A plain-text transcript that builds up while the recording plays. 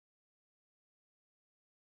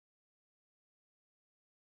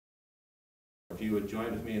if you would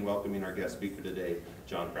join with me in welcoming our guest speaker today,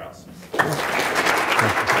 John Prows.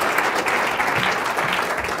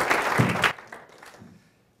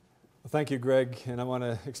 Thank you, Greg, and I want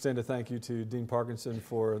to extend a thank you to Dean Parkinson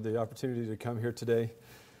for the opportunity to come here today.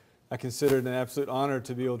 I consider it an absolute honor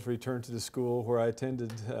to be able to return to the school where I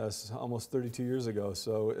attended almost 32 years ago.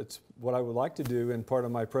 So it's what I would like to do, and part of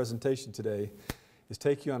my presentation today is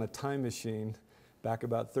take you on a time machine back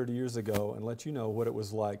about 30 years ago and let you know what it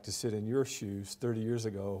was like to sit in your shoes 30 years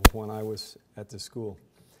ago when I was at this school.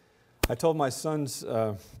 I told my sons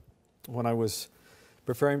when I was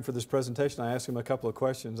preparing for this presentation, I asked him a couple of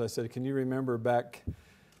questions. I said, can you remember back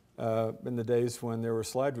in the days when there were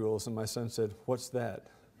slide rules? And my son said, what's that?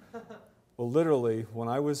 Well, literally, when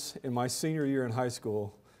I was in my senior year in high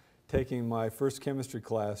school, taking my first chemistry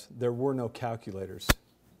class, there were no calculators.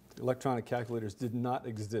 Electronic calculators did not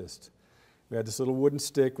exist. We had this little wooden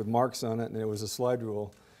stick with marks on it, and it was a slide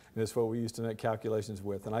rule, and it's what we used to make calculations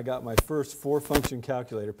with. And I got my first 4-function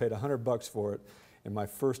calculator, paid $100 for it, in my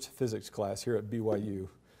first physics class here at BYU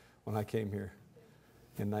when I came here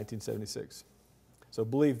in 1976. So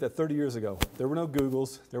believe that 30 years ago, there were no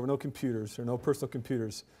Googles, there were no computers, there were no personal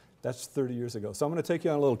computers. That's 30 years ago. So I'm going to take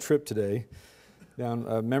you on a little trip today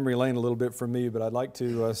down memory lane a little bit for me, but I'd like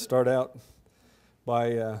to start out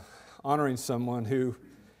by honoring someone who,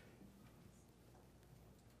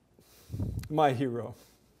 my hero.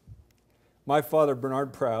 My father,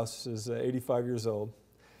 Bernard Prows, is 85 years old.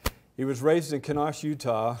 He was raised in Kenosha,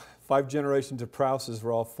 Utah. 5 generations of Prouses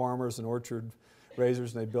were all farmers and orchard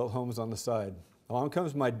raisers, and they built homes on the side. Along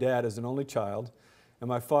comes my dad as an only child, and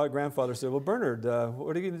my grandfather said, well, Bernard,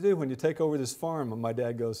 what are you going to do when you take over this farm? And my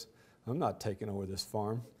dad goes, I'm not taking over this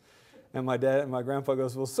farm. And my grandpa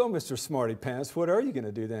goes, well, so Mr. Smarty Pants, what are you going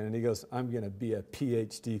to do then? And he goes, I'm going to be a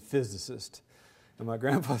PhD physicist. And my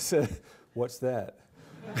grandpa said, what's that?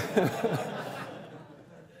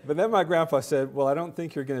 But then my grandpa said, well, I don't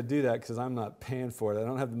think you're going to do that because I'm not paying for it. I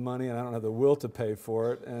don't have the money and I don't have the will to pay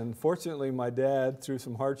for it. And fortunately, my dad, through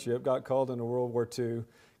some hardship, got called into World War II,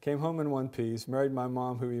 came home in one piece, married my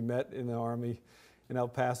mom, who he met in the Army in El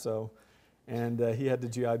Paso, and he had the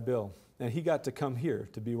GI Bill. And he got to come here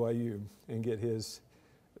to BYU and get his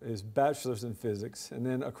bachelor's in physics. And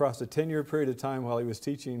then across a 10-year period of time while he was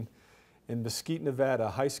teaching in Mesquite, Nevada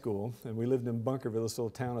high school, and we lived in Bunkerville, this little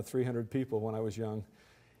town of 300 people when I was young,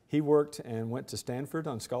 he worked and went to Stanford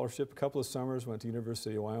on scholarship a couple of summers, went to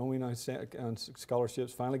University of Wyoming on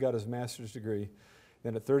scholarships, finally got his master's degree.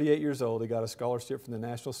 Then at 38 years old, he got a scholarship from the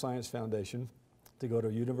National Science Foundation to go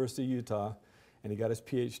to University of Utah, and he got his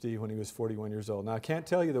PhD when he was 41 years old. Now, I can't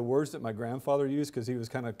tell you the words that my grandfather used because he was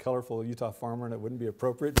kind of a colorful Utah farmer, and it wouldn't be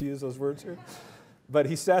appropriate to use those words here. But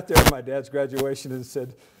he sat there at my dad's graduation and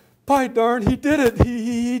said, by darn, he did it,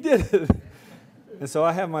 he did it. And so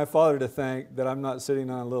I have my father to thank that I'm not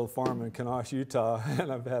sitting on a little farm in Kenosha, Utah,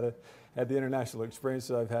 and I've had the international experience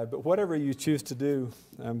that I've had. But whatever you choose to do,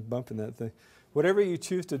 I'm bumping that thing, whatever you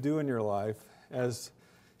choose to do in your life, as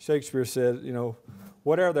Shakespeare said, you know,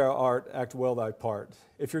 whatever thou art, act well thy part.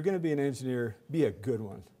 If you're going to be an engineer, be a good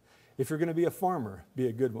one. If you're going to be a farmer, be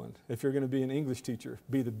a good one. If you're going to be an English teacher,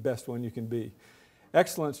 be the best one you can be.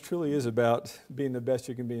 Excellence truly is about being the best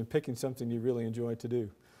you can be and picking something you really enjoy to do.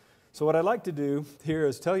 So what I'd like to do here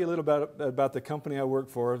is tell you a little about the company I work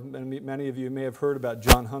for. Many of you may have heard about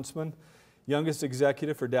John Huntsman, youngest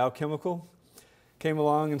executive for Dow Chemical. Came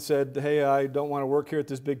along and said, hey, I don't want to work here at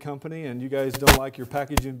this big company, and you guys don't like your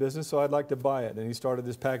packaging business, so I'd like to buy it. And he started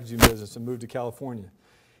this packaging business and moved to California.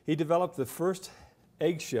 He developed the first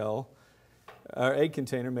egg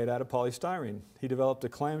container made out of polystyrene. He developed a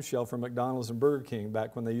clamshell for McDonald's and Burger King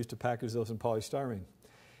back when they used to package those in polystyrene.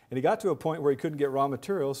 And he got to a point where he couldn't get raw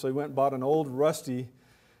materials, so he went and bought an old rusty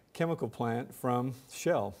chemical plant from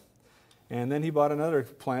Shell. And then he bought another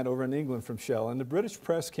plant over in England from Shell. And the British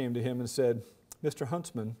press came to him and said, Mr.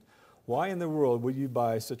 Huntsman, why in the world would you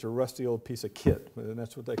buy such a rusty old piece of kit? And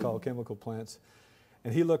that's what they call chemical plants.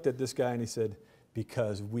 And he looked at this guy and he said,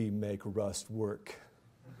 because we make rust work.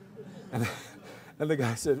 and the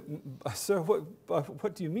guy said, sir,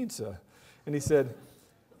 what do you mean, sir? And he said,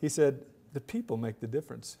 the people make the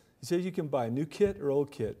difference. He said you can buy a new kit or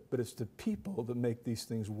old kit, but it's the people that make these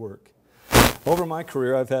things work. Over my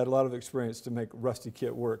career, I've had a lot of experience to make rusty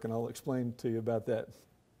kit work, and I'll explain to you about that.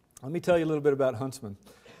 Let me tell you a little bit about Huntsman.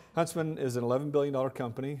 Huntsman is an $11 billion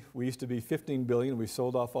company. We used to be $15 billion. We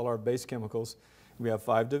sold off all our base chemicals. We have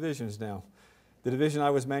 5 divisions now. The division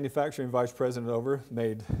I was manufacturing vice president over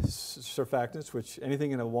made surfactants, which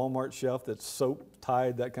anything in a Walmart shelf that's soap,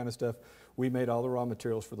 Tide, that kind of stuff, we made all the raw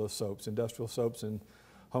materials for those soaps, industrial soaps and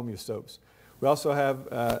homeo soaps. We also have,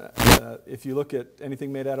 if you look at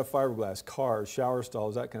anything made out of fiberglass, cars, shower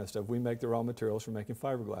stalls, that kind of stuff, we make the raw materials for making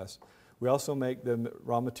fiberglass. We also make the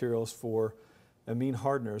raw materials for amine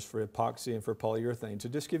hardeners for epoxy and for polyurethane. To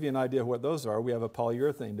just give you an idea of what those are, we have a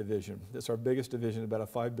polyurethane division. That's our biggest division, about a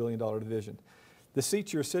 $5 billion division. The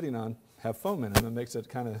seats you're sitting on have foam in them. It makes it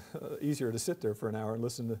kind of easier to sit there for an hour and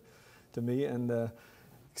listen to me. And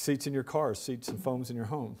seats in your cars, seats and foams in your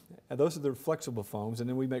home. And those are the flexible foams. And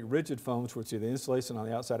then we make rigid foams, which are the insulation on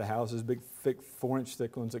the outside of houses, big, thick, 4-inch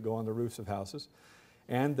thick ones that go on the roofs of houses.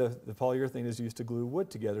 And the polyurethane is used to glue wood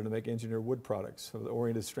together to make engineered wood products, so the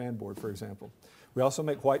oriented strand board, for example. We also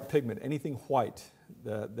make white pigment. Anything white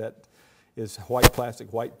that is white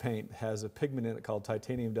plastic, white paint, has a pigment in it called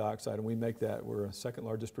titanium dioxide, and we make that. We're the second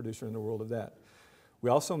largest producer in the world of that. We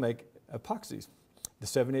also make epoxies. The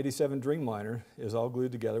 787 Dreamliner is all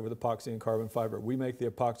glued together with epoxy and carbon fiber. We make the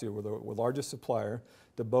epoxy. We're the largest supplier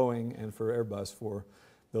to Boeing and for Airbus for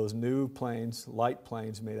those new planes, light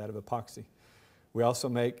planes made out of epoxy. We also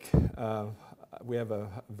make, we have a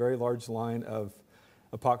very large line of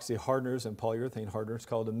epoxy hardeners and polyurethane hardeners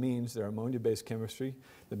called amines. They're ammonia-based chemistry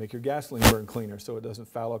that make your gasoline burn cleaner so it doesn't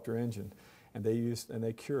foul up your engine. And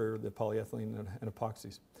they cure the polyethylene and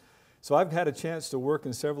epoxies. So I've had a chance to work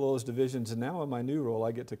in several of those divisions, and now in my new role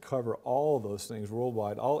I get to cover all of those things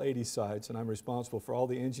worldwide, all 80 sites, and I'm responsible for all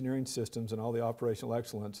the engineering systems and all the operational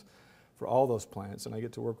excellence for all those plants, and I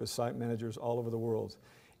get to work with site managers all over the world.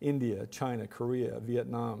 India, China, Korea,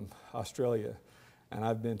 Vietnam, Australia, and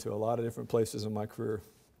I've been to a lot of different places in my career.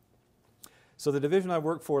 So the division I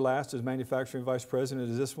worked for last as manufacturing vice president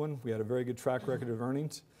is this one. We had a very good track record of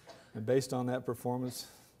earnings, and based on that performance,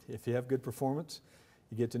 if you have good performance,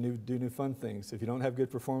 you get to do new fun things. If you don't have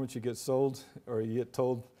good performance, you get sold or you get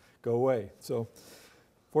told, go away. So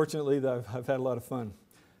fortunately, I've had a lot of fun.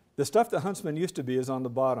 The stuff that Huntsman used to be is on the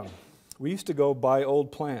bottom. We used to go buy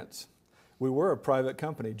old plants. We were a private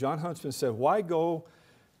company. John Huntsman said, why go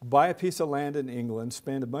buy a piece of land in England,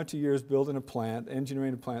 spend a bunch of years building a plant,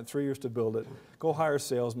 engineering a plant, 3 years to build it, go hire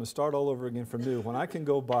salesmen, start all over again from new, when I can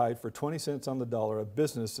go buy for 20 cents on the dollar a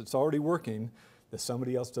business that's already working that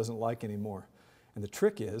somebody else doesn't like anymore. And the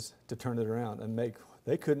trick is to turn it around and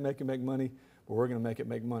they couldn't make it make money, but we're going to make it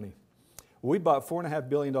make money. We bought $4.5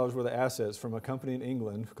 billion worth of assets from a company in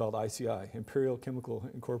England called ICI, Imperial Chemical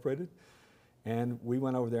Incorporated. And we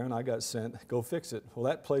went over there and I got sent, go fix it. Well,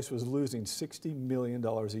 that place was losing $60 million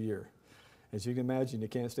a year. As you can imagine, you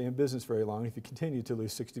can't stay in business very long if you continue to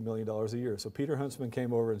lose $60 million a year. So Peter Huntsman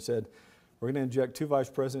came over and said, we're going to inject 2 vice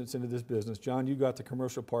presidents into this business. John, you got the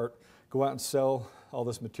commercial part. Go out and sell all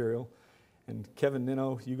this material. And Kevin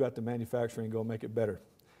Nino, you got the manufacturing, go make it better.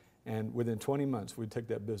 And within 20 months, we'd take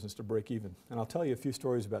that business to break even. And I'll tell you a few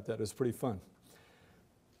stories about that. It was pretty fun.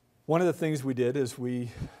 One of the things we did is we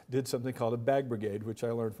did something called a bag brigade, which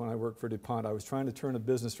I learned when I worked for DuPont. I was trying to turn a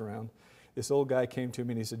business around. This old guy came to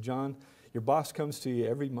me and he said, John, your boss comes to you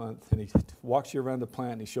every month and he walks you around the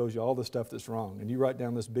plant and he shows you all the stuff that's wrong. And you write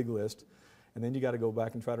down this big list, and then you got to go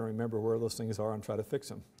back and try to remember where those things are and try to fix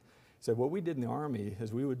them. He said, what we did in the Army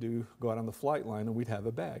is we would go out on the flight line and we'd have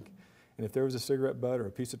a bag. And if there was a cigarette butt or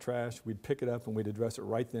a piece of trash, we'd pick it up and we'd address it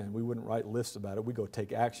right then. We wouldn't write lists about it. We'd go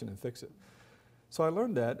take action and fix it. So I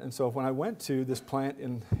learned that, and so when I went to this plant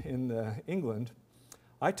in England,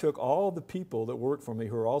 I took all the people that worked for me,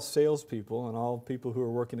 who are all salespeople and all people who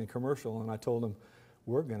are working in commercial, and I told them,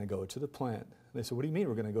 we're going to go to the plant. And they said, what do you mean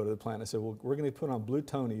we're going to go to the plant? I said, well, we're going to put on blue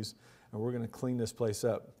Tonys and we're going to clean this place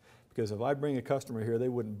up. Because if I bring a customer here, they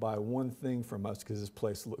wouldn't buy one thing from us because this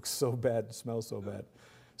place looks so bad and smells so bad.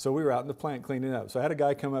 So we were out in the plant cleaning up. So I had a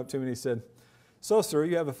guy come up to me and he said, so sir,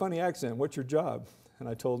 you have a funny accent. What's your job? And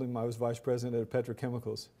I told him I was vice president of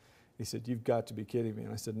petrochemicals. He said, you've got to be kidding me.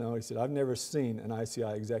 And I said, no. He said, I've never seen an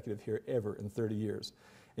ICI executive here ever in 30 years.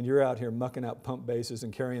 And you're out here mucking out pump bases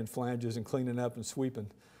and carrying flanges and cleaning up and sweeping.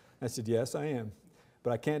 I said, yes, I am. But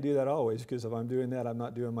I can't do that always, because if I'm doing that, I'm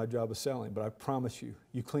not doing my job of selling. But I promise you,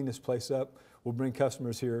 you clean this place up, we'll bring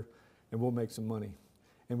customers here, and we'll make some money.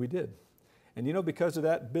 And we did. And you know, because of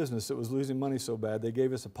that business that was losing money so bad, they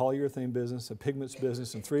gave us a polyurethane business, a pigments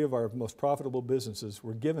business, and 3 of our most profitable businesses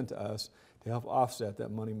were given to us to help offset that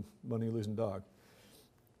money-losing dog.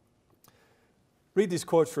 Read these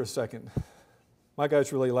quotes for a second. My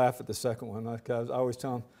guys really laugh at the second one, because I always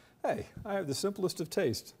tell them, hey, I have the simplest of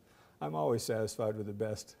taste. I'm always satisfied with the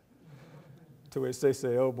best. To which they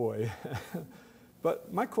say, oh boy.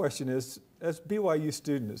 But my question is, as BYU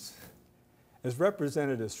students, as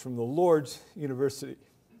representatives from the Lord's University,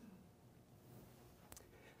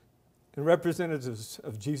 and representatives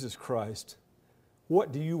of Jesus Christ,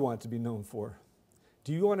 what do you want to be known for?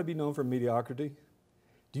 Do you want to be known for mediocrity?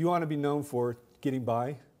 Do you want to be known for getting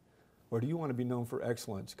by, or do you want to be known for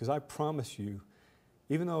excellence? Because I promise you,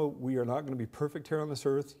 even though we are not going to be perfect here on this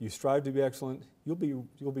earth, you strive to be excellent, you'll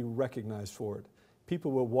be recognized for it.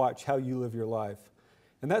 People will watch how you live your life.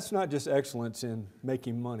 And that's not just excellence in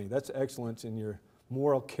making money. That's excellence in your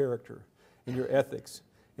moral character, in your ethics,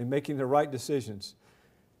 in making the right decisions.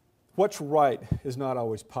 What's right is not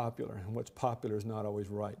always popular, and what's popular is not always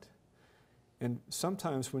right. And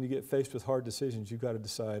sometimes when you get faced with hard decisions, you've got to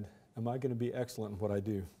decide, am I going to be excellent in what I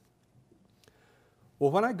do?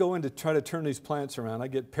 Well, when I go in to try to turn these plants around, I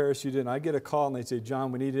get parachuted in. I get a call and they say,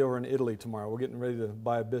 John, we need you over in Italy tomorrow. We're getting ready to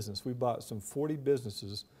buy a business. We bought some 40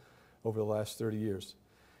 businesses over the last 30 years.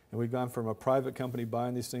 And we've gone from a private company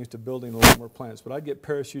buying these things to building a lot more plants. But I get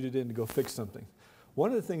parachuted in to go fix something. One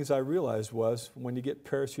of the things I realized was when you get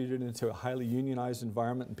parachuted into a highly unionized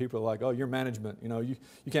environment and people are like, oh, you're management, you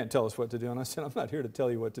can't tell us what to do. And I said, I'm not here to tell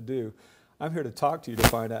you what to do. I'm here to talk to you to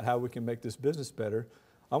find out how we can make this business better.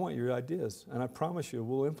 I want your ideas, and I promise you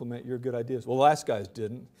we'll implement your good ideas. Well, last guys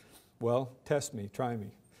didn't. Well, test me, try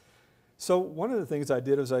me. So one of the things I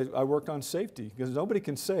did is I worked on safety, because nobody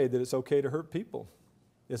can say that it's okay to hurt people.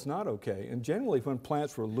 It's not okay. And generally when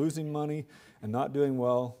plants were losing money and not doing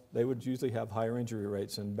well, they would usually have higher injury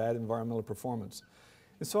rates and bad environmental performance.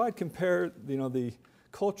 And so I'd compare the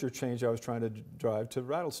culture change I was trying to drive to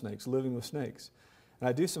rattlesnakes, living with snakes. And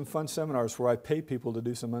I do some fun seminars where I pay people to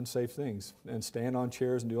do some unsafe things and stand on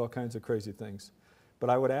chairs and do all kinds of crazy things. But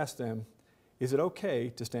I would ask them, is it okay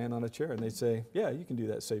to stand on a chair? And they'd say, yeah, you can do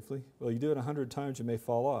that safely. Well, you do it 100 times, you may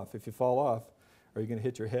fall off. If you fall off, are you going to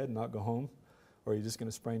hit your head and not go home? Or are you just going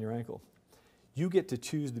to sprain your ankle? You get to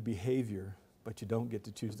choose the behavior, but you don't get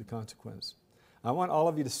to choose the consequence. I want all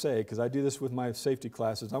of you to say, because I do this with my safety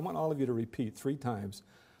classes, I want all of you to repeat 3 times,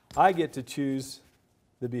 I get to choose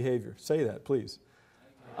the behavior. Say that, please.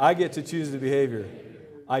 I get to choose the behavior.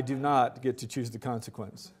 I do not get to choose the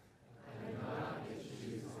consequence.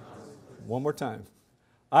 One more time.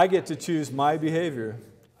 I get to choose my behavior.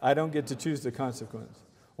 I don't get to choose the consequence.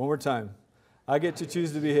 One more time. I get to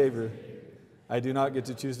choose the behavior. I do not get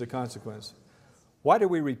to choose the consequence. Why do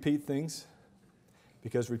we repeat things?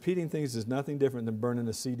 Because repeating things is nothing different than burning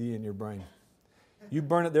a CD in your brain. You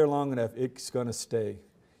burn it there long enough, it's going to stay.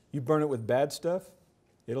 You burn it with bad stuff,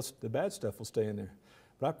 the bad stuff will stay in there.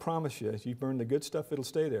 But I promise you, if you burn the good stuff, it'll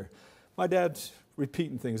stay there. My dad's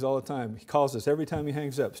repeating things all the time. He calls us every time he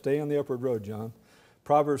hangs up, stay on the upward road, John.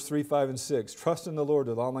 Proverbs 3, 5, and 6, trust in the Lord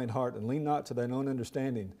with all thine heart, and lean not to thine own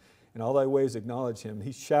understanding. In all thy ways acknowledge him, and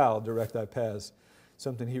he shall direct thy paths.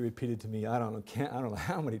 Something he repeated to me, I don't know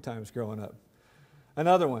how many times growing up.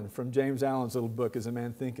 Another one from James Allen's little book, As a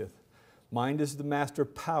Man Thinketh. Mind is the master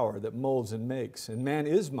power that molds and makes, and man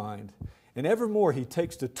is mind. And evermore he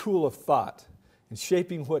takes the tool of thought, and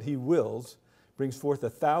shaping what he wills, brings forth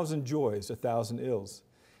 1,000 joys, 1,000 ills.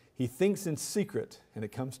 He thinks in secret, and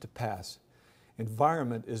it comes to pass.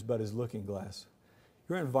 Environment is but his looking glass.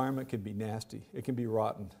 Your environment can be nasty, it can be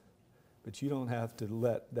rotten, but you don't have to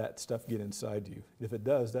let that stuff get inside you. If it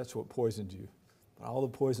does, that's what poisons you. But all the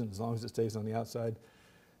poison, as long as it stays on the outside,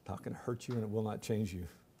 not going to hurt you and it will not change you.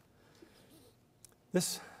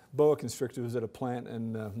 This boa constrictor was at a plant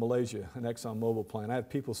in Malaysia, an ExxonMobil plant. I have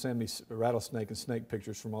people send me rattlesnake and snake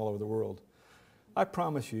pictures from all over the world. I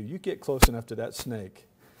promise you, you get close enough to that snake,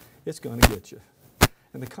 it's going to get you.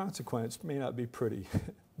 And the consequence may not be pretty,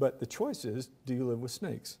 but the choice is, do you live with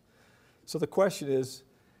snakes? So the question is,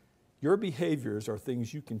 your behaviors are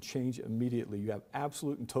things you can change immediately. You have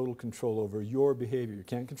absolute and total control over your behavior. You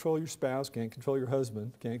can't control your spouse, can't control your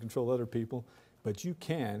husband, can't control other people, but you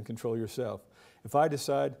can control yourself. If I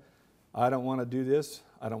decide, I don't want to do this,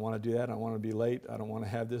 I don't want to do that, I don't want to be late, I don't want to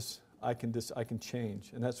have this, I can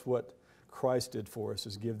change. And that's what Christ did for us,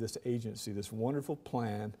 is give this agency, this wonderful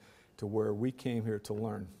plan to where we came here to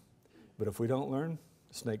learn. But if we don't learn,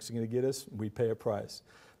 the snake's are going to get us, and we pay a price.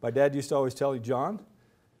 My dad used to always tell me, John,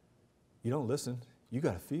 you don't listen, you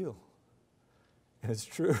got to feel. And it's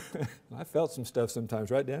true. I felt some stuff sometimes,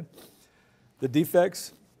 right, Dad? The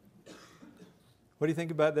defects. What do you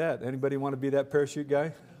think about that? Anybody want to be that parachute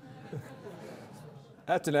guy?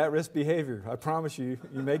 That's an at-risk behavior. I promise you,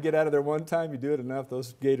 you may get out of there one time, you do it enough,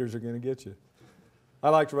 those gators are going to get you. I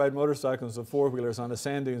like to ride motorcycles and four-wheelers on the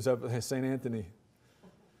sand dunes up at St. Anthony.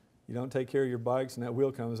 You don't take care of your bikes and that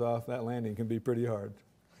wheel comes off, that landing can be pretty hard.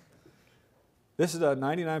 This is a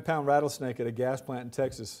 99-pound rattlesnake at a gas plant in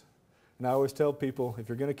Texas. And I always tell people, if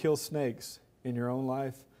you're going to kill snakes in your own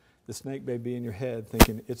life, the snake may be in your head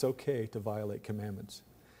thinking it's okay to violate commandments.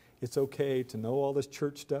 It's okay to know all this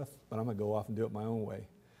church stuff, but I'm going to go off and do it my own way.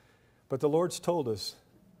 But the Lord's told us,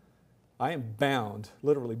 I am bound,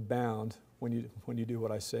 literally bound, when you do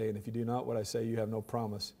what I say, and if you do not what I say, you have no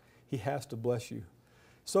promise. He has to bless you.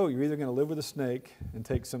 So you're either going to live with a snake and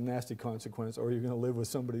take some nasty consequence, or you're going to live with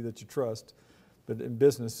somebody that you trust. But in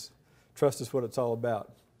business, trust is what it's all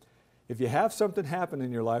about. If you have something happen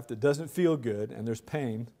in your life that doesn't feel good and there's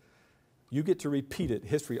pain, you get to repeat it.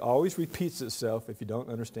 History always repeats itself if you don't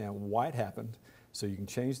understand why it happened, so you can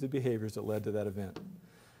change the behaviors that led to that event.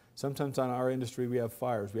 Sometimes in our industry we have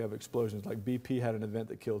fires, we have explosions. Like BP had an event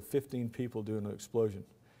that killed 15 people due to an explosion.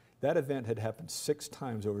 That event had happened 6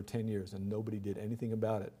 times over 10 years and nobody did anything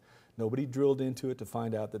about it. Nobody drilled into it to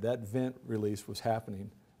find out that that vent release was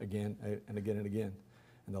happening again and again and again.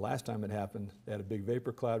 And the last time it happened, they had a big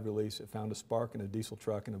vapor cloud release. It found a spark in a diesel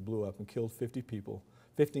truck and it blew up and killed 15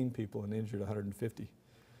 people and injured 150.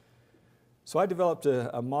 So I developed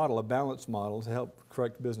a model, a balance model to help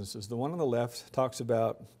correct businesses. The one on the left talks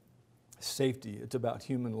about safety. It's about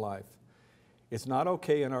human life. It's not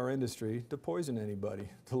okay in our industry to poison anybody,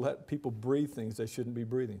 to let people breathe things they shouldn't be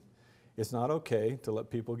breathing. It's not okay to let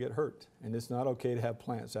people get hurt, and it's not okay to have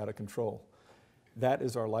plants out of control. That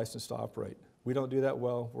is our license to operate. We don't do that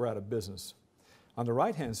well, we're out of business. On the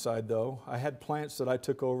right-hand side, though, I had plants that I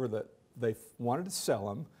took over that they wanted to sell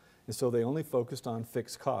them, and so they only focused on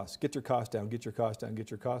fixed costs. Get your cost down, get your cost down,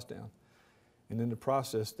 get your cost down. And in the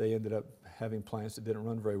process, they ended up having plants that didn't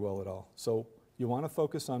run very well at all. So you want to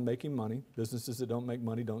focus on making money. Businesses that don't make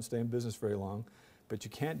money don't stay in business very long, but you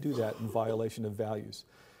can't do that in violation of values.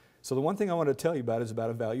 So the one thing I want to tell you about is about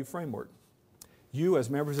a value framework. You, as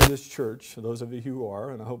members of this church, those of you who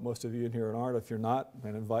are, and I hope most of you in here aren't, if you're not, I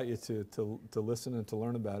invite you to listen and to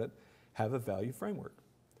learn about it, have a value framework.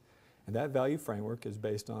 And that value framework is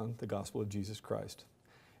based on the gospel of Jesus Christ.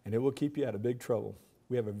 And it will keep you out of big trouble.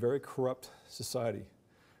 We have a very corrupt society.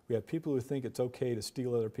 We have people who think it's okay to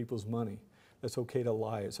steal other people's money. It's okay to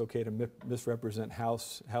lie. It's okay to misrepresent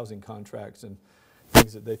housing contracts and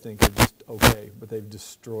things that they think are just okay, but they've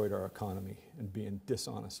destroyed our economy and being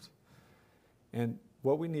dishonest. And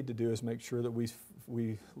what we need to do is make sure that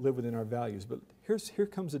we live within our values. But here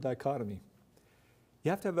comes a dichotomy.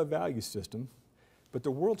 You have to have a value system, but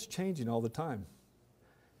the world's changing all the time.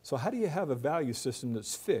 So how do you have a value system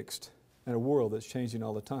that's fixed in a world that's changing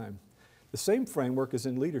all the time? The same framework is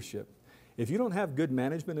in leadership. If you don't have good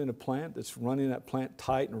management in a plant that's running that plant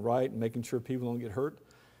tight and right and making sure people don't get hurt,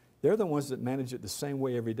 they're the ones that manage it the same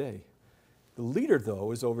way every day. The leader,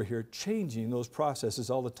 though, is over here changing those processes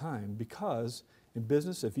all the time, because in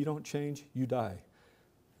business, if you don't change, you die.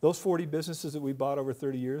 Those 40 businesses that we bought over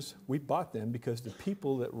 30 years, we bought them because the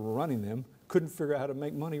people that were running them couldn't figure out how to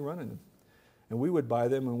make money running them. And we would buy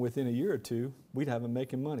them, and within a year or two, we'd have them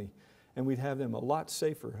making money. And we'd have them a lot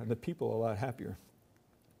safer and the people a lot happier.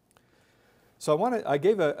 So I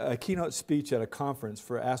gave a keynote speech at a conference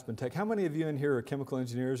for Aspen Tech. How many of you in here are chemical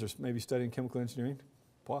engineers or maybe studying chemical engineering?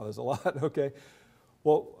 Wow, there's a lot, okay.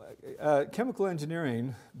 Well, chemical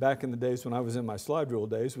engineering, back in the days when I was in my slide rule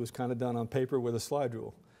days, was kind of done on paper with a slide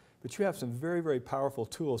rule. But you have some very, very powerful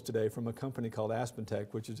tools today from a company called Aspen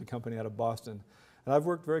Tech, which is a company out of Boston. And I've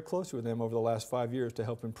worked very closely with them over the last 5 years to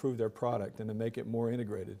help improve their product and to make it more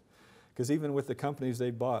integrated. Because even with the companies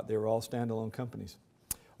they bought, they were all standalone companies.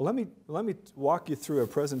 Well, let me walk you through a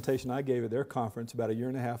presentation I gave at their conference about 1.5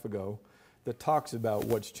 years ago that talks about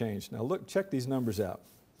what's changed. Now look, check these numbers out.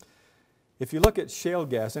 If you look at shale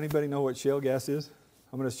gas, anybody know what shale gas is?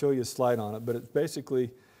 I'm going to show you a slide on it, but it's basically,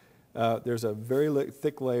 there's a very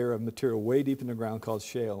thick layer of material way deep in the ground called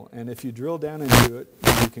shale. And if you drill down into it,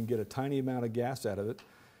 you can get a tiny amount of gas out of it.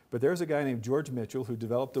 But there's a guy named George Mitchell who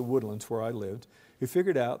developed the Woodlands where I lived, who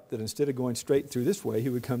figured out that instead of going straight through this way, he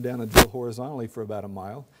would come down and drill horizontally for about 1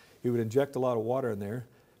 mile. He would inject a lot of water in there,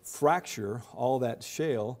 fracture all that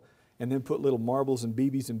shale, and then put little marbles and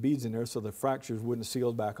BBs and beads in there so the fractures wouldn't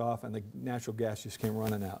seal back off and the natural gas just came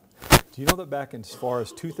running out. Do you know that back as far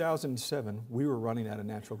as 2007, we were running out of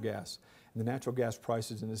natural gas? And the natural gas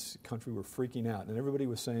prices in this country were freaking out. And everybody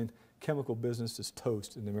was saying chemical business is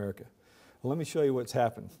toast in America. Well, let me show you what's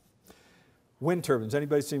happened. Wind turbines.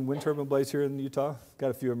 Anybody seen wind turbine blades here in Utah? Got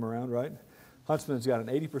a few of them around, right? Huntsman's got an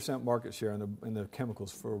 80% market share in the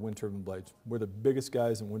chemicals for wind turbine blades. We're the biggest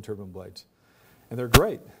guys in wind turbine blades. And they're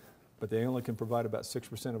great, but they only can provide about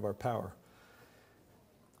 6% of our power.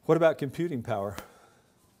 What about computing power?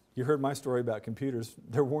 You heard my story about computers.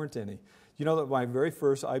 There weren't any. You know that my very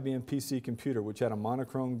first IBM PC computer, which had a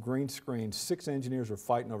monochrome green screen, 6 engineers were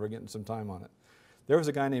fighting over getting some time on it. There was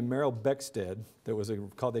a guy named Merrill Beckstead that was they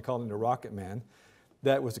called him the Rocket Man.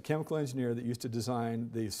 That was a chemical engineer that used to design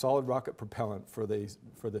the solid rocket propellant for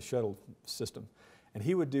the shuttle system. And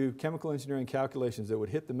he would do chemical engineering calculations that would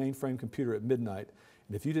hit the mainframe computer at midnight,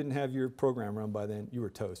 And if you didn't have your program run by then, you were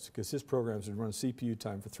toast, because his programs would run CPU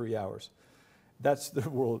time for 3 hours. That's the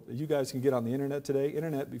world. You guys can get on the internet today.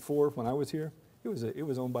 Internet before, when I was here, it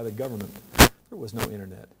was owned by the government. There was no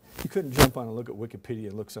internet. You couldn't jump on and look at Wikipedia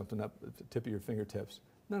and look something up at the tip of your fingertips.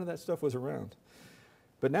 None of that stuff was around.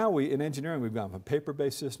 But now in engineering, we've gone from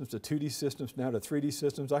paper-based systems to 2D systems, now to 3D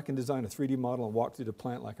systems. I can design a 3D model and walk through the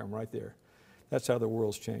plant like I'm right there. That's how the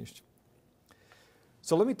world's changed.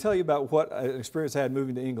 So let me tell you about what an experience I had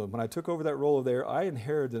moving to England. When I took over that role there, I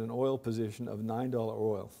inherited an oil position of $9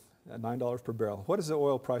 oil, at $9 per barrel. What is the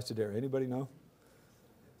oil price today? Anybody know?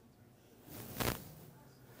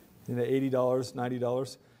 You know, $80,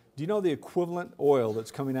 $90. Do you know the equivalent oil that's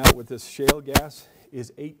coming out with this shale gas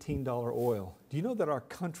is $18 oil? Do you know that our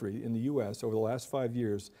country in the U.S. over the last 5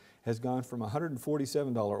 years has gone from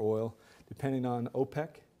 $147 oil, depending on OPEC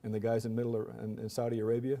and the guys in in Saudi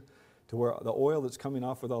Arabia, to where the oil that's coming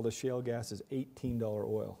off with all the shale gas is $18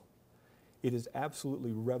 oil. It is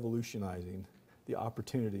absolutely revolutionizing the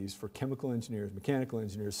opportunities for chemical engineers, mechanical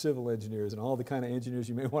engineers, civil engineers, and all the kind of engineers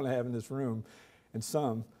you may want to have in this room, and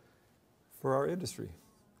some for our industry.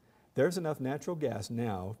 There's enough natural gas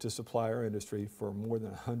now to supply our industry for more than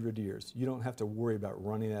 100 years. You don't have to worry about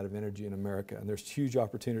running out of energy in America, and there's huge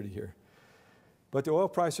opportunity here. But the oil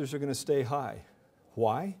prices are going to stay high.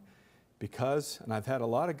 Why? Because, and I've had a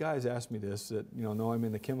lot of guys ask me this that know I'm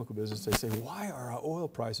in the chemical business. They say, why are our oil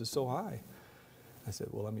prices so high? I said,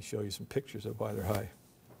 well, let me show you some pictures of why they're high.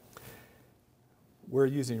 We're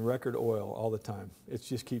using record oil all the time. It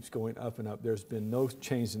just keeps going up and up. There's been no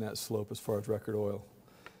change in that slope as far as record oil.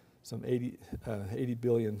 Some 88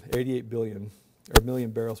 billion or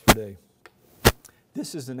million barrels per day.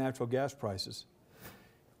 This is the natural gas prices.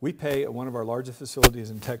 We pay at one of our largest facilities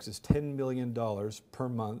in Texas $10 million per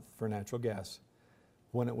month for natural gas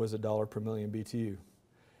when it was $1 per million BTU.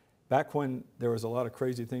 Back when there was a lot of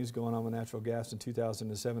crazy things going on with natural gas in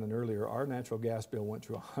 2007 and earlier, our natural gas bill went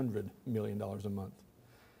to $100 million a month.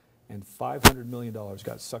 And $500 million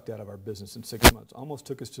got sucked out of our business in 6 months, almost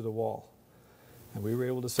took us to the wall. And we were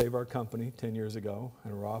able to save our company 10 years ago,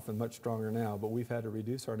 and we're off and much stronger now, but we've had to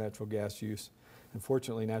reduce our natural gas use. And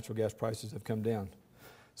fortunately, natural gas prices have come down.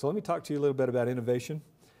 So let me talk to you a little bit about innovation.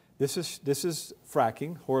 This is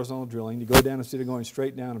fracking, horizontal drilling. You go down, instead of going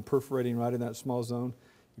straight down and perforating right in that small zone,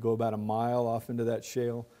 you go about a mile off into that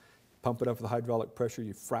shale, pump it up with hydraulic pressure,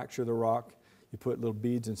 you fracture the rock, you put little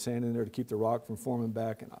beads and sand in there to keep the rock from forming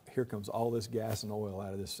back, and here comes all this gas and oil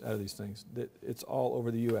out of these things. It's all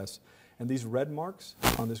over the U.S. And these red marks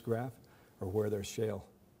on this graph are where there's shale.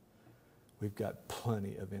 We've got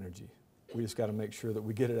plenty of energy. We just got to make sure that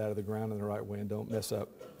we get it out of the ground in the right way and don't mess up.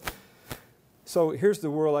 So here's the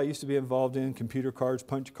world I used to be involved in, computer cards,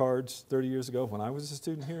 punch cards, 30 years ago when I was a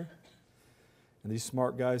student here. And these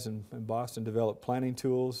smart guys in Boston developed planning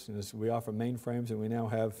tools. We offer mainframes, and we now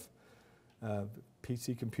have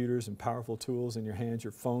PC computers and powerful tools in your hands.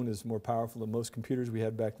 Your phone is more powerful than most computers we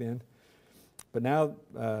had back then. But now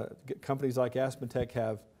companies like AspenTech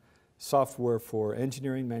have software for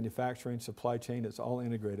engineering, manufacturing, supply chain. It's all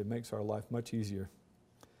integrated. It makes our life much easier.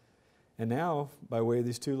 And now, by way of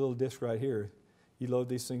these two little discs right here, you load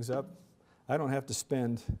these things up. I don't have to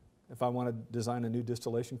spend, if I want to design a new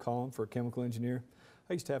distillation column for a chemical engineer,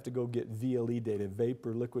 I used to have to go get VLE data,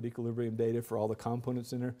 vapor liquid equilibrium data for all the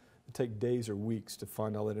components in there. It'd take days or weeks to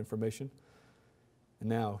find all that information. And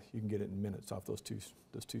now you can get it in minutes off those two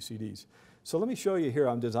CDs. So let me show you here.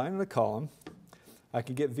 I'm designing a column. I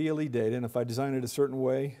can get VLE data, and if I design it a certain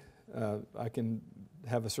way, I can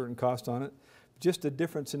have a certain cost on it. Just a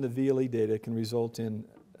difference in the VLE data can result in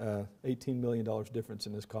 $18 million difference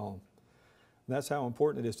in this column. And that's how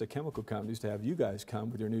important it is to chemical companies to have you guys come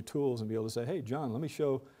with your new tools and be able to say, hey, John, let me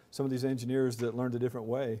show some of these engineers that learned a different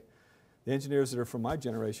way. The engineers that are from my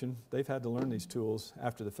generation, they've had to learn these tools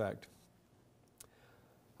after the fact.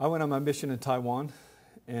 I went on my mission in Taiwan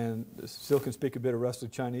and still can speak a bit of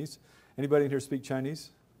rustic Chinese. Anybody in here speak Chinese?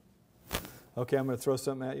 Okay, I'm going to throw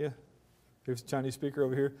something at you. Here's a Chinese speaker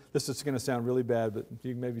over here. This is going to sound really bad, but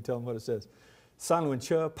you can maybe tell them what it says. 三轮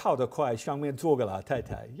车跑得快，上面坐个老太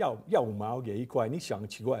太，要5毛给1块，你想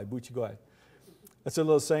奇怪不奇怪? That's a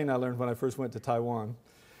little saying I learned when I first went to Taiwan.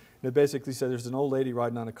 And it basically said there's an old lady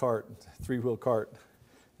riding on a cart, three-wheel cart,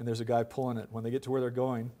 and there's a guy pulling it. When they get to where they're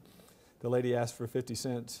going, the lady asks for 50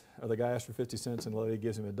 cents, or the guy asks for 50 cents, and the lady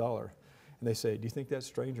gives him $1. And they say, do you think that's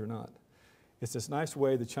strange or not? It's this nice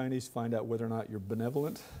way the Chinese find out whether or not you're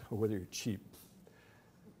benevolent or whether you're cheap.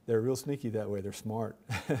 They're real sneaky that way. They're smart.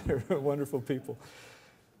 They're wonderful people.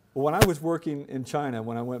 Well, when I was working in China,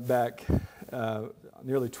 when I went back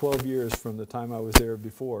nearly 12 years from the time I was there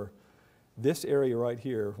before, this area right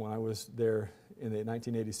here, when I was there in the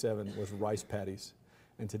 1987 was rice paddies.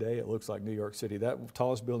 And today it looks like New York City. That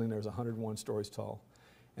tallest building there is 101 stories tall.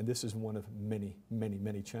 And this is one of many, many,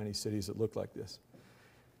 many Chinese cities that look like this.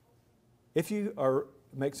 If you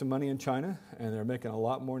make some money in China, and they're making a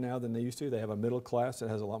lot more now than they used to, they have a middle class that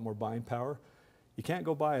has a lot more buying power. You can't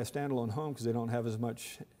go buy a standalone home because they don't have as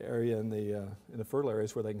much area in the fertile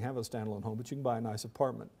areas where they can have a standalone home, but you can buy a nice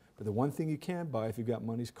apartment. But the one thing you can buy if you've got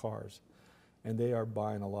money is cars. And they are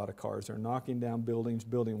buying a lot of cars. They're knocking down buildings,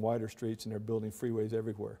 building wider streets, and they're building freeways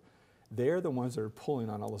everywhere. They're the ones that are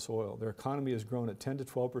pulling on all this oil. Their economy has grown at 10 to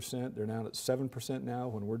 12%. They're down at 7% now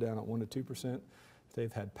when we're down at 1 to 2%.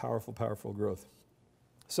 They've had powerful, powerful growth.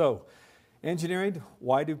 So, engineering,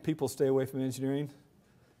 why do people stay away from engineering?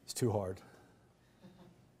 It's too hard.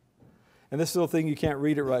 And this little thing, you can't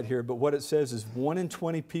read it right here, but what it says is 1 in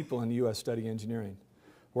 20 people in the U.S. study engineering,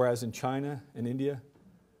 whereas in China and India,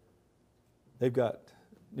 they've got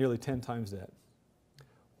nearly 10 times that.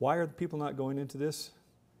 Why are the people not going into this?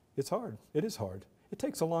 It's hard. It is hard. It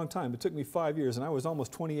takes a long time. It took me 5 years, and I was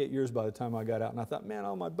almost 28 years by the time I got out. And I thought, man,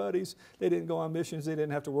 all my buddies, they didn't go on missions. They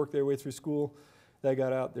didn't have to work their way through school. They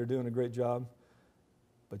got out. They're doing a great job.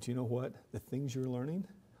 But you know what? The things you're learning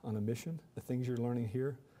on a mission, the things you're learning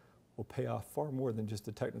here, will pay off far more than just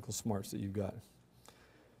the technical smarts that you've got.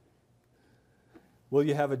 Will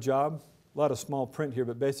you have a job? A lot of small print here,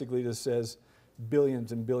 but basically this says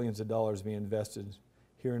billions and billions of dollars being invested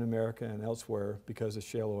here in America and elsewhere because of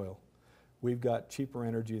shale oil. We've got cheaper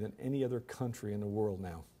energy than any other country in the world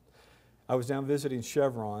now. I was down visiting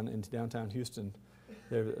Chevron in downtown Houston.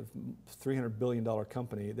 They're a $300 billion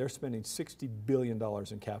company. They're spending $60 billion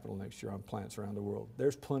in capital next year on plants around the world.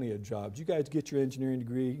 There's plenty of jobs. You guys get your engineering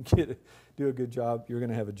degree, do a good job, you're going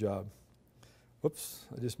to have a job. Whoops,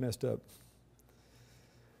 I just messed up.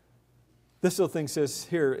 This little thing says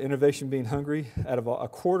here, innovation being hungry. Out of a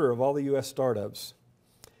quarter of all the U.S. startups,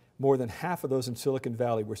 more than half of those in Silicon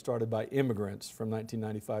Valley were started by immigrants from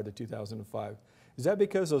 1995 to 2005. Is that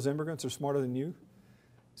because those immigrants are smarter than you?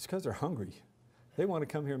 It's because they're hungry. They want to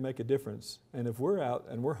come here and make a difference. And if we're out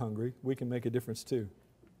and we're hungry, we can make a difference too.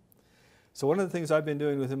 So one of the things I've been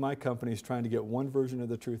doing within my company is trying to get one version of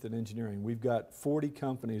the truth in engineering. We've got 40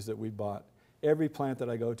 companies that we bought. Every plant that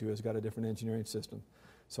I go to has got a different engineering system.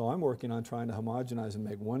 So I'm working on trying to homogenize and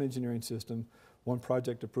make one engineering system, one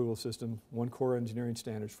project approval system, one core engineering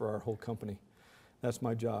standards for our whole company. That's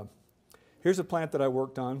my job. Here's a plant that I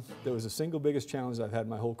worked on that was the single biggest challenge I've had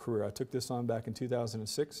my whole career. I took this on back in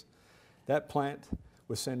 2006. That plant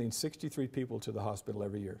was sending 63 people to the hospital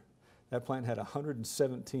every year. That plant had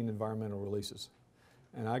 117 environmental releases.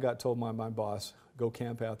 And I got told by my boss, go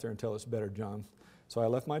camp out there until it's better, John. So I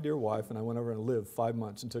left my dear wife and I went over and lived 5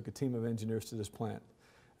 months and took a team of engineers to this plant.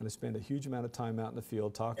 And I spent a huge amount of time out in the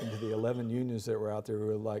field talking to the 11 unions that were out there who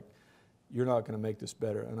were like, you're not going to make this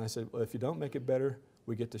better. And I said, well, if you don't make it better,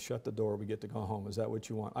 we get to shut the door, we get to go home. Is that what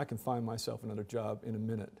you want? I can find myself another job in a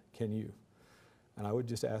minute. Can you? And I would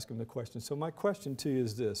just ask them the question. So my question to you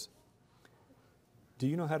is this. Do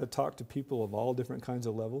you know how to talk to people of all different kinds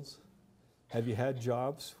of levels? Have you had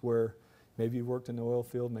jobs where maybe you worked in the oil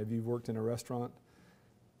field, maybe you worked in a restaurant?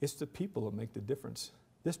 It's the people that make the difference.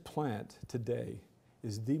 This plant today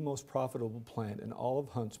is the most profitable plant in all of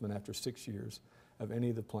Huntsman after 6 years of any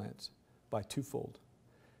of the plants by twofold.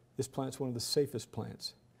 This plant's one of the safest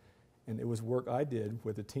plants. And it was work I did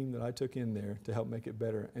with the team that I took in there to help make it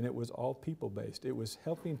better. And it was all people-based. It was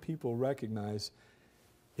helping people recognize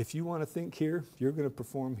if you want to think here, you're going to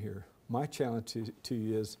perform here. My challenge to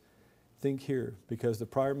you is think here, because the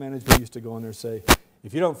prior management used to go in there and say,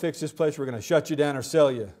 if you don't fix this place, we're going to shut you down or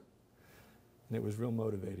sell you. And it was real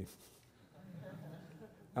motivating.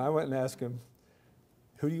 I went and asked him,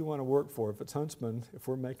 who do you want to work for? If it's Huntsman, if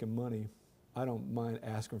we're making money, I don't mind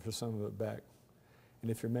asking for some of it back. And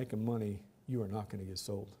if you're making money, you are not going to get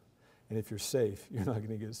sold. And if you're safe, you're not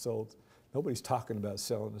going to get sold. Nobody's talking about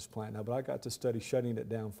selling this plant now, but I got to study shutting it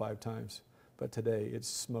down 5 times. But today, it's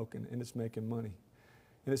smoking and it's making money.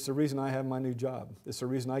 And it's the reason I have my new job. It's the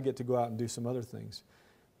reason I get to go out and do some other things.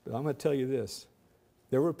 But I'm going to tell you this.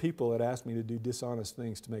 There were people that asked me to do dishonest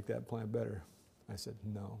things to make that plant better. I said,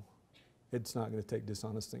 no, it's not going to take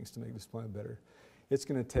dishonest things to make this plant better. It's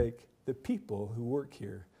going to take the people who work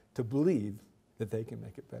here to believe that they can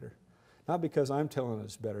make it better. Not because I'm telling them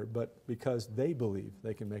it's better, but because they believe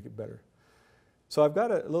they can make it better. So I've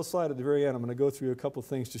got a little slide at the very end. I'm going to go through a couple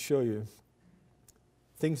things to show you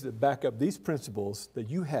things that back up these principles that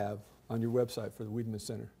you have on your website for the Weidman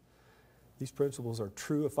Center. These principles are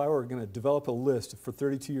true. If I were going to develop a list for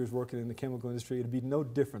 32 years working in the chemical industry, it would be no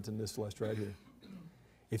different than this list right here.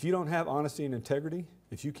 If you don't have honesty and integrity,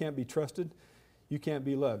 if you can't be trusted, you can't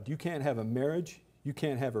be loved. You can't have a marriage, you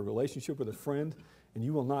can't have a relationship with a friend, and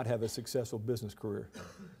you will not have a successful business career.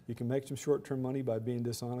 You can make some short-term money by being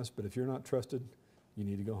dishonest, but if you're not trusted, you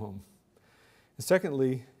need to go home. And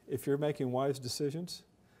secondly, if you're making wise decisions,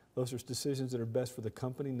 those are decisions that are best for the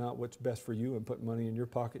company, not what's best for you, and put money in your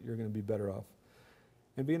pocket, you're going to be better off.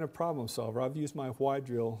 And being a problem solver, I've used my why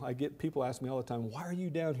drill. I get people ask me all the time, why are you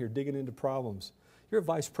down here digging into problems? You're a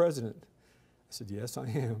vice president. I said, yes, I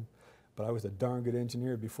am. But I was a darn good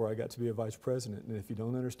engineer before I got to be a vice president. And if you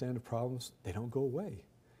don't understand the problems, they don't go away.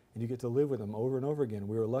 And you get to live with them over and over again.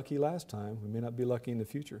 We were lucky last time. We may not be lucky in the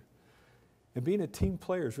future. And being a team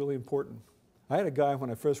player is really important. I had a guy when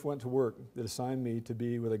I first went to work that assigned me to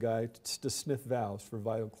be with a guy to sniff valves for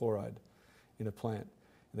vinyl chloride in a plant.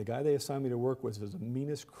 And the guy they assigned me to work with was the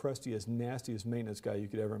meanest, crustiest, nastiest maintenance guy you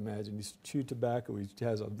could ever imagine. He chewed tobacco, he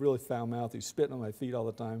has a really foul mouth, he's spitting on my feet all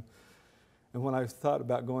the time. And when I thought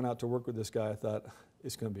about going out to work with this guy, I thought,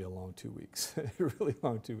 it's going to be a long 2 weeks, a really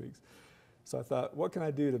long 2 weeks. So I thought, what can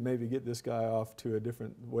I do to maybe get this guy off to a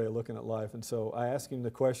different way of looking at life? And so I asked him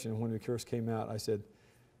the question when the course came out. I said,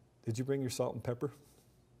 did you bring your salt and pepper? And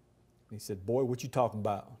he said, boy, what you talking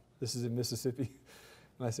about? This is in Mississippi.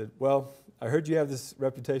 And I said, well, I heard you have this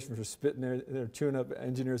reputation for spitting they're chewing up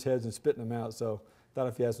engineers' heads and spitting them out, so I thought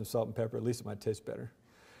if you had some salt and pepper, at least it might taste better.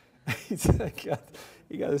 He said,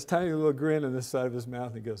 he got this tiny little grin on this side of his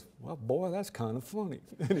mouth, and he goes, well, boy, that's kind of funny.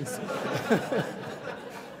 And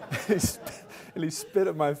he spit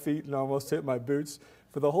at my feet and almost hit my boots.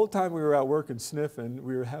 For the whole time we were out working, sniffing,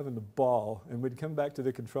 we were having the ball, and we'd come back to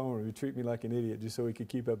the control room and he'd treat me like an idiot just so he could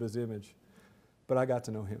keep up his image. But I got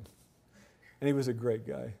to know him, and he was a great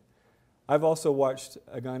guy. I've also watched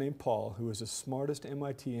a guy named Paul, who was the smartest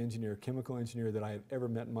MIT engineer, chemical engineer that I have ever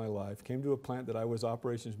met in my life. Came to a plant that I was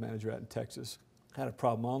operations manager at in Texas. Had a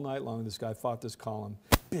problem all night long. This guy fought this column,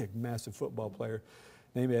 big, massive football player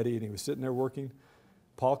named Eddie, and he was sitting there working.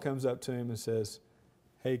 Paul comes up to him and says,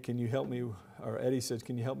 hey, can you help me? Or Eddie says,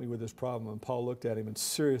 can you help me with this problem? And Paul looked at him and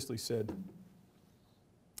seriously said,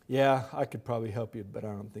 yeah, I could probably help you, but I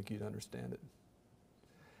don't think you'd understand it.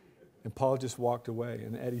 And Paul just walked away,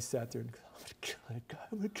 and Eddie sat there and goes, I'm going to kill that guy,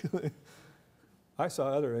 I'm going to kill him. I saw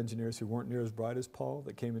other engineers who weren't near as bright as Paul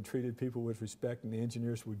that came and treated people with respect, and the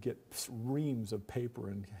engineers would get reams of paper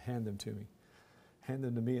and hand them to me. Hand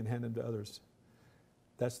them to me and hand them to others.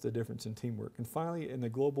 That's the difference in teamwork. And finally, in the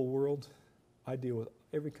global world, I deal with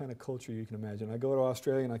every kind of culture you can imagine. I go to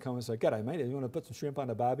Australia and I come and say, g'day mate, you want to put some shrimp on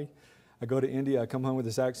the barbie? I go to India, I come home with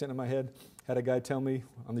this accent in my head. Had a guy tell me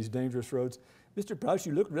on these dangerous roads, Mr. Prows,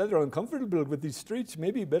 you look rather uncomfortable with these streets.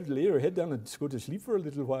 Maybe you better lay your head down and go to sleep for a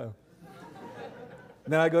little while.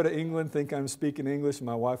 Then I go to England, think I'm speaking English, and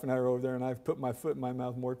my wife and I are over there, and I've put my foot in my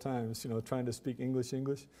mouth more times, trying to speak English.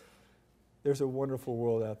 There's a wonderful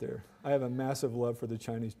world out there. I have a massive love for the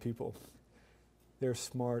Chinese people. They're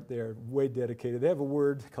smart, they're way dedicated. They have a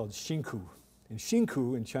word called shinku, and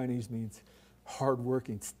shinku in Chinese means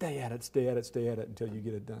hardworking. Stay at it, stay at it, stay at it until you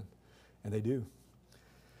get it done. And they do.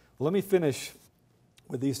 Well, let me finish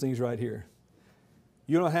with these things right here.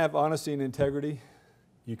 You don't have honesty and integrity,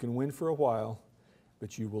 you can win for a while,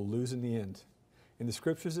 but you will lose in the end. In the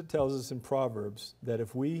scriptures, it tells us in Proverbs that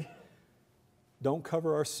if we don't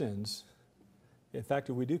cover our sins, in fact,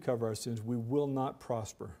 if we do cover our sins, we will not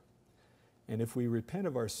prosper. And if we repent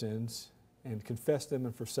of our sins and confess them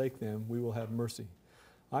and forsake them, we will have mercy.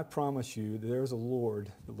 I promise you that there's a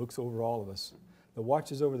Lord that looks over all of us, that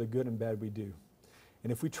watches over the good and bad we do.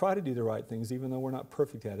 And if we try to do the right things, even though we're not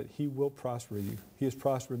perfect at it, He will prosper you. He has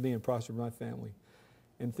prospered me and prospered my family.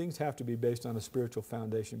 And things have to be based on a spiritual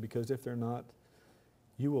foundation, because if they're not,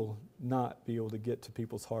 you will not be able to get to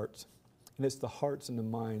people's hearts. And it's the hearts and the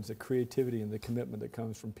minds, the creativity and the commitment that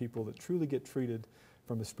comes from people that truly get treated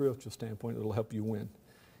from a spiritual standpoint that will help you win.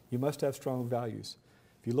 You must have strong values.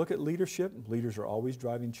 If you look at leadership, leaders are always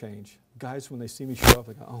driving change. Guys, when they see me show up,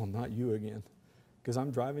 they go, oh, not you again, because I'm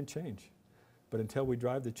driving change. But until we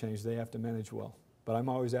drive the change, they have to manage well. But I'm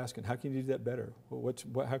always asking, how can you do that better?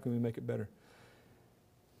 How can we make it better?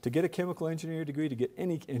 To get a chemical engineering degree, to get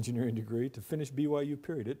any engineering degree, to finish BYU,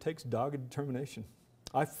 period, it takes dogged determination.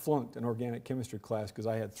 I flunked an organic chemistry class because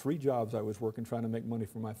I had 3 jobs I was working trying to make money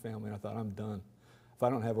for my family, and I thought, I'm done. If I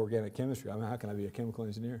don't have organic chemistry, how can I be a chemical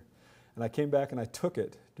engineer? And I came back and I took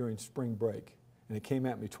it during spring break, and it came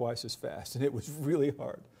at me twice as fast, and it was really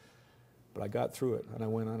hard. But I got through it, and I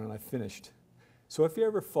went on and I finished. So if you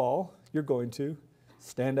ever fall, you're going to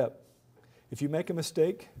stand up. If you make a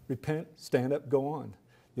mistake, repent, stand up, go on.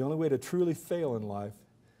 The only way to truly fail in life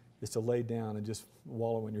is to lay down and just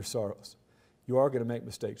wallow in your sorrows. You are going to make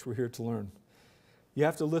mistakes. We're here to learn. You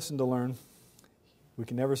have to listen to learn. We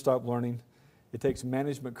can never stop learning. It takes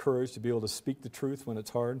management courage to be able to speak the truth when it's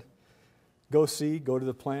hard. Go to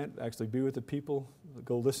the plant, actually be with the people,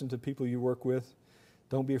 go listen to people you work with.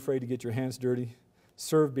 Don't be afraid to get your hands dirty.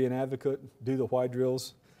 Serve, be an advocate, do the why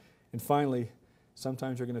drills. And finally,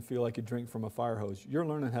 sometimes you're going to feel like you drink from a fire hose. You're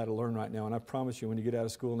learning how to learn right now, and I promise you when you get out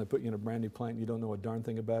of school and they put you in a brand new plant and you don't know a darn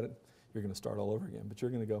thing about it, you're going to start all over again. But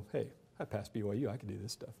you're going to go, hey, I passed BYU, I can do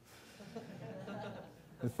this stuff.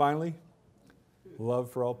 And finally,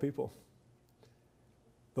 love for all people.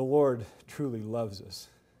 The Lord truly loves us,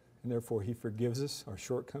 and therefore He forgives us our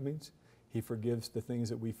shortcomings. He forgives the things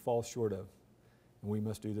that we fall short of, and we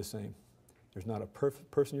must do the same. There's not a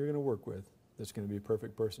perfect person you're going to work with that's going to be a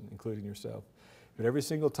perfect person, including yourself. But every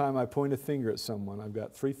single time I point a finger at someone, I've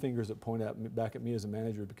got 3 fingers that point back at me as a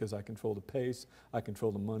manager because I control the pace, I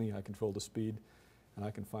control the money, I control the speed, and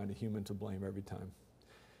I can find a human to blame every time.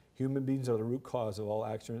 Human beings are the root cause of all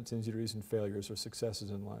accidents, injuries, and failures or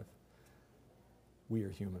successes in life. We are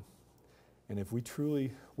human. And if we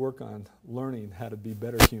truly work on learning how to be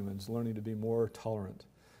better humans, learning to be more tolerant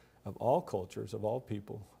of all cultures, of all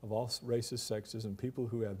people, of all races, sexes, and people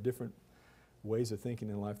who have different ways of thinking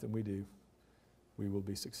in life than we do, we will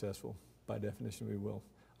be successful. By definition, we will.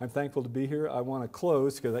 I'm thankful to be here. I want to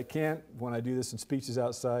close, because I can't, when I do this in speeches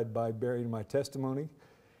outside, by burying my testimony,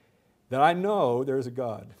 that I know there's a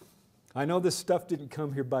God. I know this stuff didn't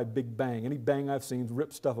come here by Big Bang. Any bang I've seen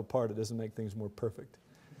rip stuff apart. It doesn't make things more perfect.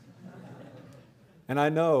 And I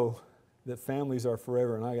know that families are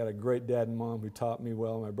forever, and I got a great dad and mom who taught me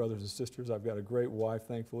well, my brothers and sisters. I've got a great wife,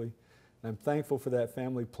 thankfully. And I'm thankful for that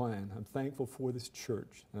family plan. I'm thankful for this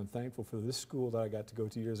church. And I'm thankful for this school that I got to go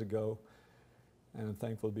to years ago. And I'm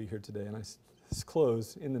thankful to be here today. And I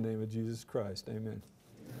close in the name of Jesus Christ. Amen.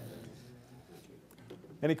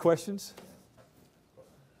 Any questions?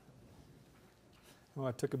 Well,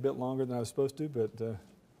 I took a bit longer than I was supposed to, but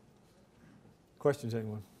questions,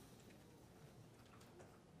 anyone?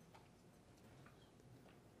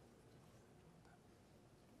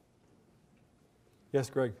 Yes,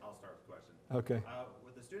 Greg. I'll start with a question. Okay.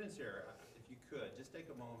 With the students here, if you could, just take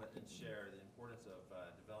a moment and share the importance of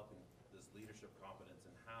developing this leadership competence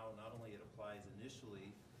and how not only it applies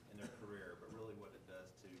initially in their career, but really what it does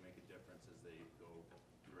to make a difference as they go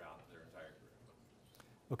throughout their entire career.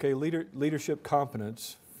 Okay, leadership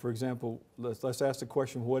competence. For example, let's ask the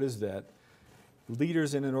question, what is that?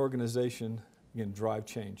 Leaders in an organization, again, drive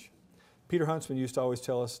change. Peter Huntsman used to always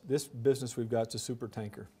tell us, this business we've got is a super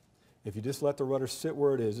tanker. If you just let the rudder sit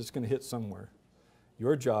where it is, it's going to hit somewhere.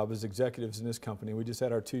 Your job as executives in this company, we just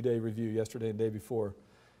had our 2-day review yesterday and the day before,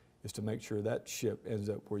 is to make sure that ship ends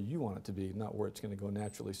up where you want it to be, not where it's going to go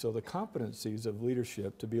naturally. So the competencies of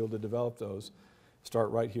leadership, to be able to develop those, start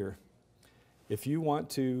right here. If you want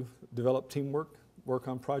to develop teamwork, work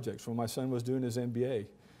on projects. When my son was doing his MBA,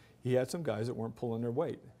 he had some guys that weren't pulling their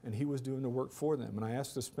weight, and he was doing the work for them. And I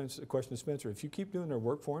asked the question to Spencer, if you keep doing their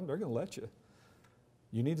work for them, they're going to let you.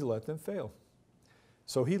 You need to let them fail.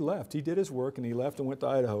 So he left. He did his work, and he left and went to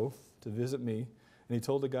Idaho to visit me. And he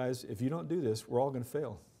told the guys, if you don't do this, we're all going to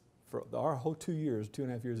fail. For our whole 2 years,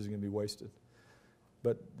 2.5 years is going to be wasted.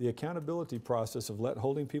 But the accountability process of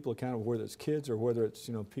holding people accountable, whether it's kids or whether it's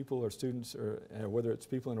people or students or whether it's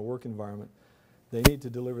people in a work environment, they need to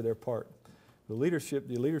deliver their part. The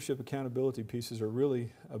leadership accountability pieces are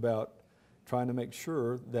really about trying to make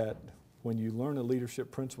sure that when you learn a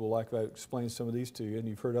leadership principle, like I explained some of these to you, and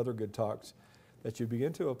you've heard other good talks, that you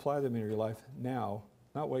begin to apply them in your life now,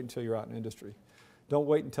 not wait until you're out in industry. Don't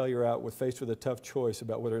wait until you're faced with a tough choice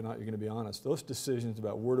about whether or not you're going to be honest. Those decisions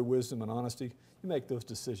about word of wisdom and honesty, you make those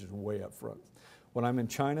decisions way up front. When I'm in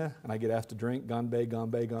China and I get asked to drink, ganbei,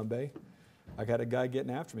 ganbei, ganbei, I got a guy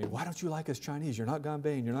getting after me. Why don't you like us Chinese? You're not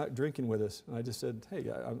ganbeiing, you're not drinking with us. And I just said, hey,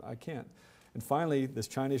 I can't. And finally, this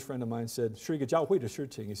Chinese friend of mine said, he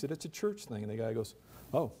said, it's a church thing. And the guy goes,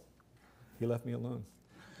 oh, he left me alone.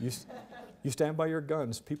 You stand by your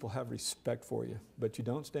guns, people have respect for you. But you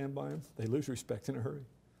don't stand by them, they lose respect in a hurry.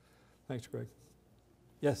 Thanks, Greg.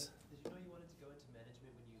 Yes? Did you know you wanted to go into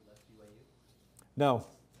management when you left BYU? No.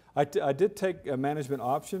 I did take a management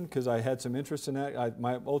option because I had some interest in that.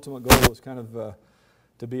 My ultimate goal was kind of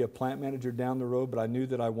to be a plant manager down the road, but I knew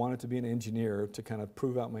that I wanted to be an engineer to kind of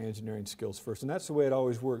prove out my engineering skills first. And that's the way it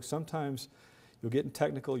always works. Sometimes you'll get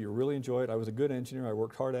technical, you'll really enjoy it. I was a good engineer, I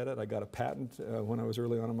worked hard at it. I got a patent when I was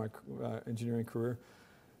early on in my engineering career.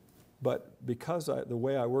 But because the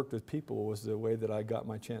way I worked with people was the way that I got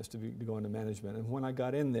my chance to go into management. And when I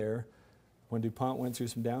got in there, when DuPont went through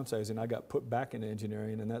some downsizing, I got put back into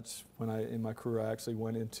engineering, and that's when in my career, I actually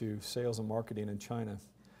went into sales and marketing in China.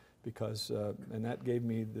 And that gave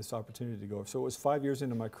me this opportunity to go. So it was 5 years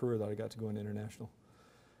into my career that I got to go into international.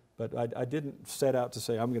 But I didn't set out to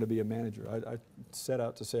say I'm going to be a manager. I set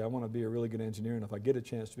out to say I want to be a really good engineer, and if I get a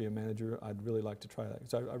chance to be a manager, I'd really like to try that.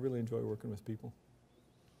 So I really enjoy working with people.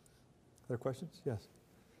 Other questions? Yes.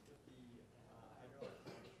 With the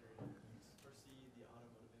hydroelectric industry, do you foresee the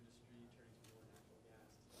automotive industry turning to more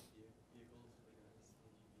natural gas vehicles, like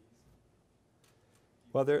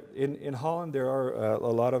AGVs? Well, in Holland, there are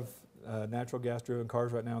a lot of natural gas-driven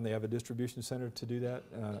cars right now, and they have a distribution center to do that,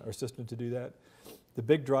 or system to do that. The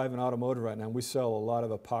big drive in automotive right now, we sell a lot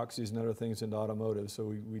of epoxies and other things into automotive, so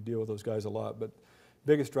we deal with those guys a lot. But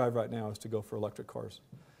biggest drive right now is to go for electric cars.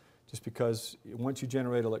 Just because once you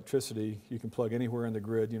generate electricity, you can plug anywhere in the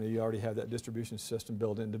grid. You know, you already have that distribution system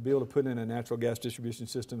built in. To be able to put in a natural gas distribution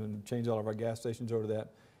system and change all of our gas stations over to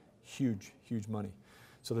that, huge, huge money.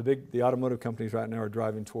 So the automotive companies right now are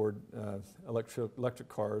driving toward electric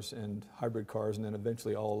cars and hybrid cars, and then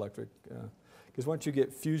eventually all electric. Because once you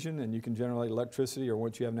get fusion and you can generate electricity, or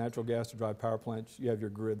once you have natural gas to drive power plants, you have your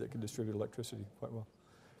grid that can distribute electricity quite well.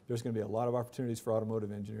 There's going to be a lot of opportunities for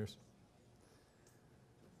automotive engineers.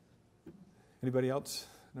 Anybody else?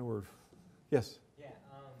 No word. Yes? Yeah,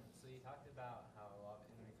 so you talked about how a lot of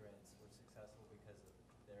immigrants were successful because of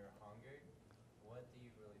their hunger. What do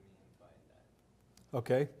you really mean by that?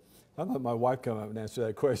 Okay. I'll let my wife come up and answer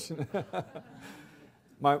that question.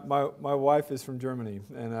 My wife is from Germany,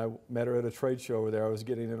 and I met her at a trade show over there. I was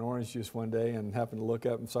getting an orange juice one day and happened to look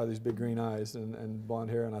up and saw these big green eyes and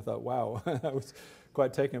blonde hair, and I thought, wow. I was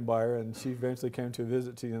quite taken by her, and she eventually came to a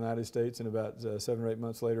visit to the United States, and about 7 or 8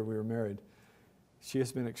 months later we were married. She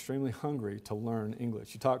has been extremely hungry to learn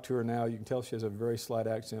English. You talk to her now, you can tell she has a very slight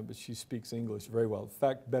accent, but she speaks English very well. In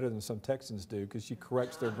fact, better than some Texans do, because she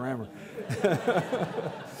corrects their grammar.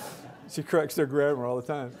 She corrects their grammar all the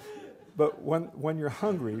time. But when you're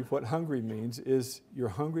hungry, what hungry means is you're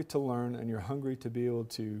hungry to learn, and you're hungry to be able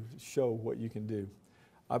to show what you can do.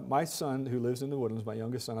 My son, who lives in the Woodlands, my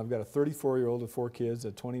youngest son, I've got a 34-year-old with 4 kids,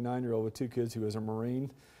 a 29-year-old with 2 kids who is a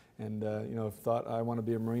Marine, and thought I want to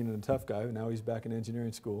be a Marine and a tough guy. Now he's back in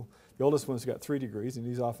engineering school. The oldest one's got 3 degrees, and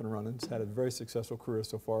he's off and running. He's had a very successful career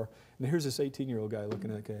so far. And here's this 18-year-old guy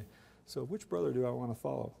looking at, okay, so which brother do I want to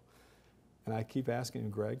follow? And I keep asking him,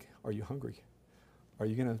 Greg, are you hungry? Are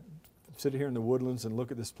you going to sit here in the Woodlands and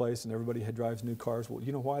look at this place and everybody drives new cars? Well,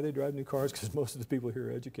 you know why they drive new cars? Because most of the people here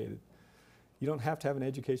are educated. You don't have to have an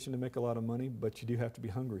education to make a lot of money, but you do have to be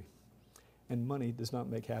hungry. And money does not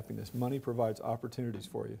make happiness. Money provides opportunities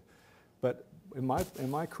for you. But in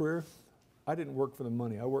my career, I didn't work for the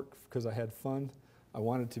money. I worked because I had fun. I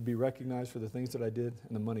wanted to be recognized for the things that I did,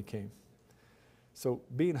 and the money came. So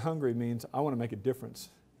being hungry means I want to make a difference.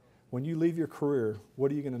 When you leave your career,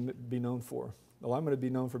 what are you going to be known for? Well, I'm going to be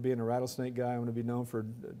known for being a rattlesnake guy. I'm going to be known for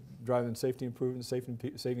driving safety improvements,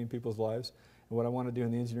 saving people's lives. And what I want to do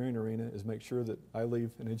in the engineering arena is make sure that I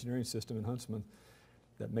leave an engineering system in Huntsman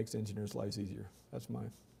that makes engineers' lives easier. That's my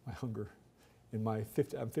hunger. I'm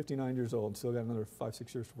 59 years old, still got another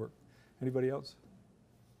 5-6 years to work. Anybody else?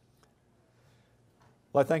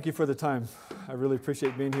 Well, I thank you for the time. I really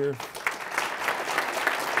appreciate being here.